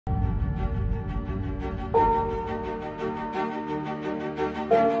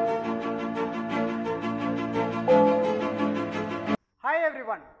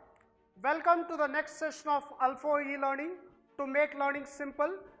everyone, welcome to the next session of Alpha e-learning to make learning simple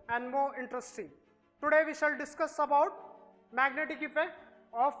and more interesting. Today we shall discuss about magnetic effect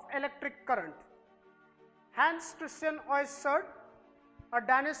of electric current. Hans Christian Ørsted, a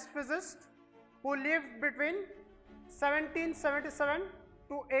Danish physicist who lived between 1777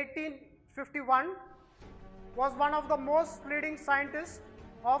 to 1851, was one of the most leading scientists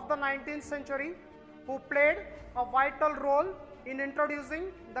of the 19th century who played a vital role in introducing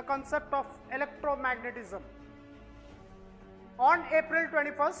the concept of electromagnetism. On April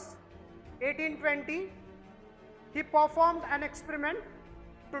 21st, 1820, he performed an experiment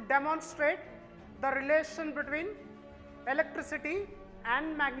to demonstrate the relation between electricity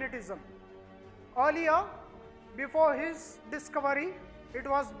and magnetism. Earlier, before his discovery, it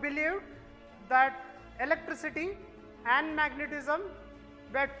was believed that electricity and magnetism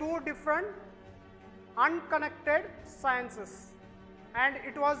were two different unconnected sciences, and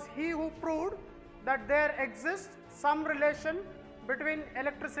it was he who proved that there exists some relation between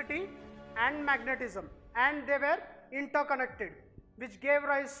electricity and magnetism and they were interconnected, which gave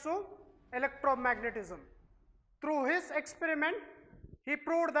rise to electromagnetism. Through his experiment, he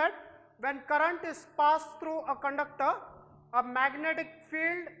proved that when current is passed through a conductor, a magnetic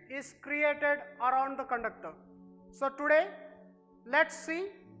field is created around the conductor. So today, let's see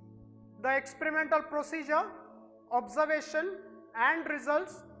the experimental procedure, observation and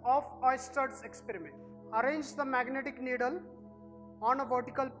results of Ørsted's experiment. Arrange the magnetic needle on a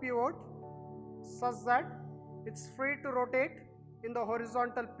vertical pivot such that it's free to rotate in the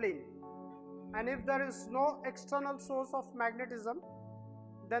horizontal plane. And if there is no external source of magnetism,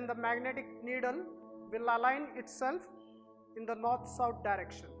 then the magnetic needle will align itself in the north-south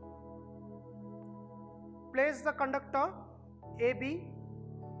direction. Place the conductor AB,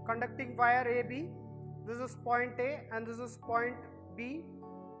 conducting wire AB, this is point A and this is point B,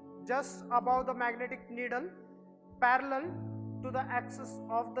 just above the magnetic needle, parallel to the axis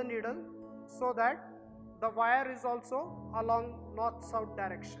of the needle, so that the wire is also along north-south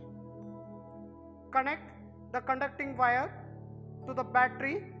direction. Connect the conducting wire to the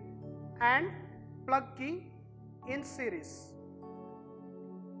battery and plug key in series.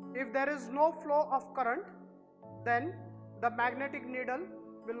 If there is no flow of current, then the magnetic needle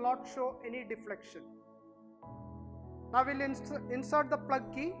will not show any deflection. Now we will insert the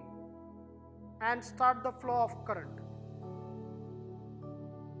plug key and start the flow of current.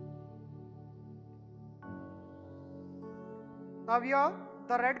 Now here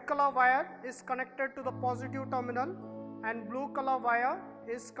the red color wire is connected to the positive terminal and blue color wire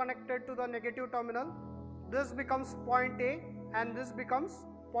is connected to the negative terminal. This becomes point A and this becomes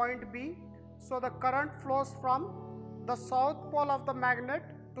point B. So the current flows from the south pole of the magnet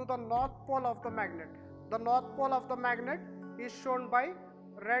to the north pole of the magnet. The north pole of the magnet is shown by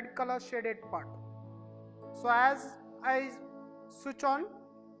red color shaded part. So as I switch on,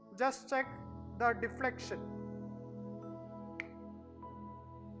 just check the deflection.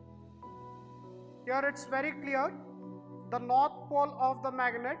 Here it's very clear, the north pole of the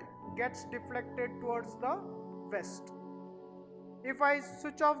magnet gets deflected towards the west. If I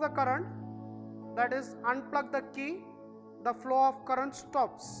switch off the current, that is unplug the key, the flow of current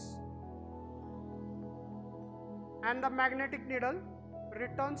stops and the magnetic needle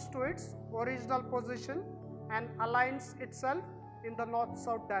returns to its original position and aligns itself in the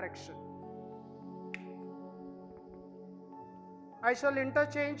north-south direction. I shall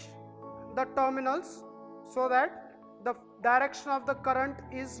interchange the terminals so that the direction of the current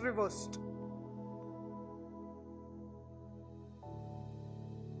is reversed.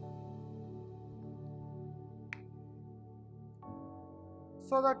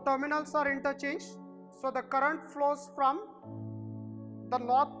 So the terminals are interchanged. So the current flows from the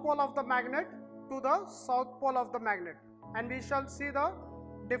north pole of the magnet to the south pole of the magnet, and we shall see the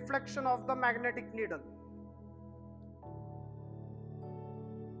deflection of the magnetic needle.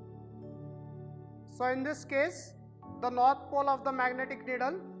 So in this case, the north pole of the magnetic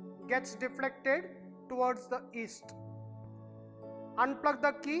needle gets deflected towards the east. Unplug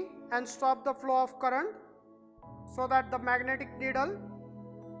the key and stop the flow of current so that the magnetic needle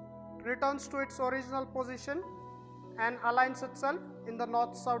returns to its original position and aligns itself in the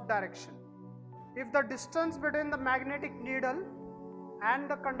north-south direction. If the distance between the magnetic needle and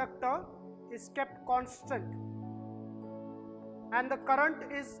the conductor is kept constant and the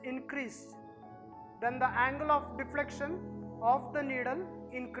current is increased, then the angle of deflection of the needle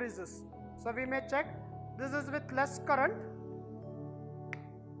increases. So we may check, this is with less current,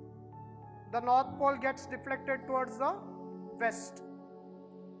 the north pole gets deflected towards the west.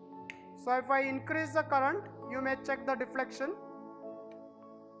 So if I increase the current, you may check the deflection.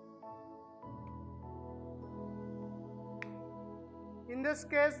 In this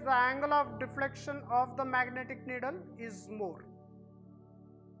case, the angle of deflection of the magnetic needle is more.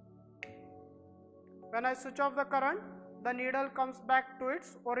 When I switch off the current, the needle comes back to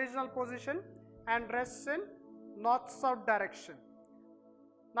its original position and rests in north-south direction.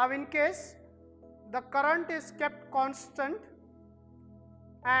 Now in case the current is kept constant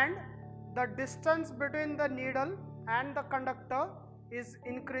and the distance between the needle and the conductor is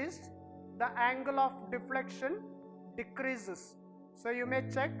increased, the angle of deflection decreases. So you may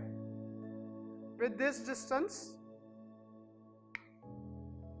check with this distance.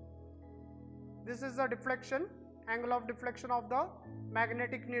 This is the deflection, angle of deflection of the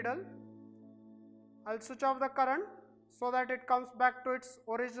magnetic needle. I'll switch off the current so that it comes back to its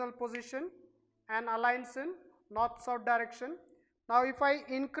original position and aligns in north-south direction. Now if I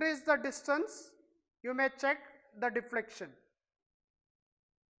increase the distance, you may check the deflection.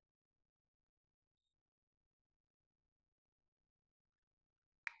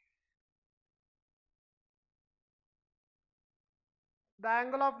 The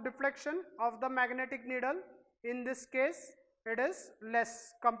angle of deflection of the magnetic needle, in this case, it is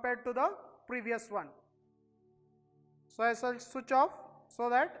less compared to the previous one. So I shall switch off so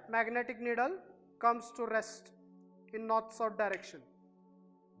that magnetic needle comes to rest in north-south direction.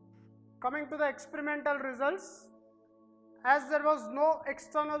 Coming to the experimental results, as there was no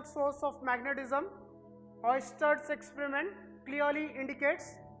external source of magnetism, Oester's experiment clearly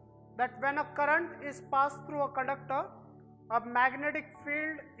indicates that when a current is passed through a conductor, a magnetic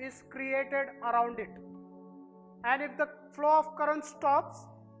field is created around it, and if the flow of current stops,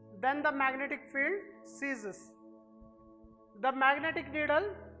 then the magnetic field ceases. The magnetic needle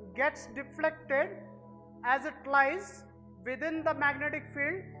gets deflected as it lies within the magnetic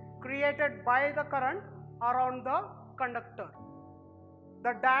field created by the current around the conductor.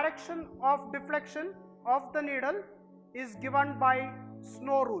 The direction of deflection of the needle is given by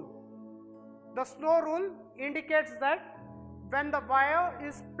Snow rule. The Snow rule indicates that when the wire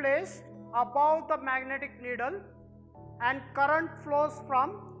is placed above the magnetic needle and current flows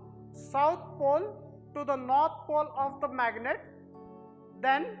from south pole to the north pole of the magnet,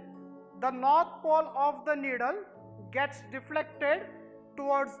 then the north pole of the needle gets deflected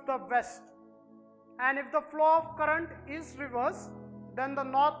towards the west, and if the flow of current is reversed, then the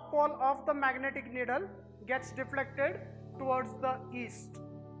north pole of the magnetic needle gets deflected towards the east.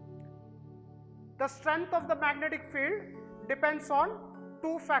 The strength of the magnetic field depends on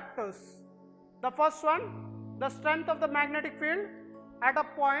two factors. The first one, the strength of the magnetic field at a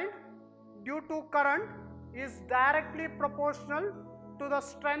point due to current is directly proportional to the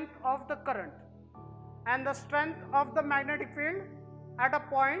strength of the current, and the strength of the magnetic field at a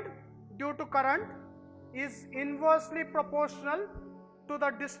point due to current is inversely proportional to the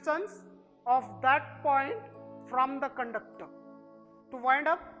distance of that point from the conductor. To wind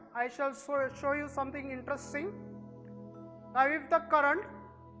up, I shall show you something interesting. Now if the current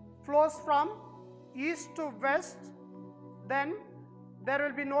flows from east to west, then there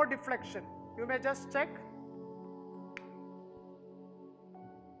will be no deflection. You may just check.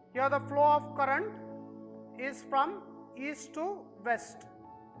 Here the flow of current is from east to west,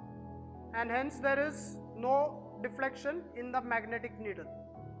 and hence there is no deflection in the magnetic needle.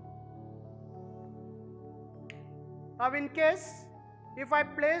 Now in case if I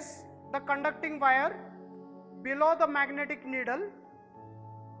place the conducting wire below the magnetic needle,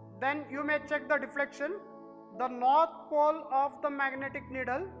 then you may check the deflection. The north pole of the magnetic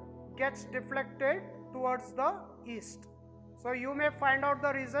needle gets deflected towards the east. So you may find out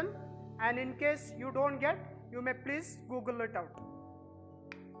the reason, and in case you don't get, you may please Google it out.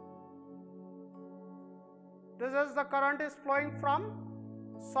 This is the current is flowing from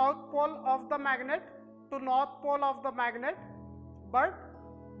south pole of the magnet to north pole of the magnet, but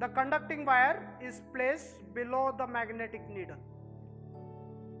the conducting wire is placed below the magnetic needle.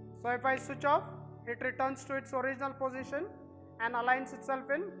 So if I switch off, it returns to its original position and aligns itself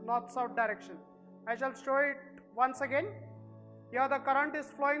in north-south direction. I shall show it once again. Here the current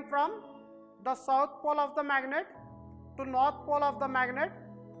is flowing from the south pole of the magnet to north pole of the magnet,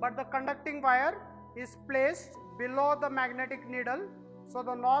 but the conducting wire is placed below the magnetic needle. So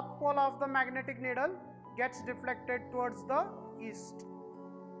the north pole of the magnetic needle gets deflected towards the east.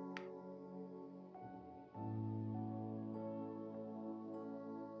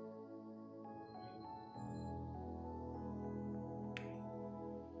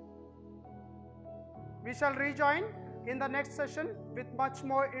 We shall rejoin in the next session with much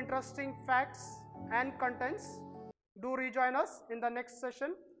more interesting facts and contents. Do rejoin us in the next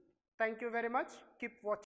session. Thank you very much. Keep watching.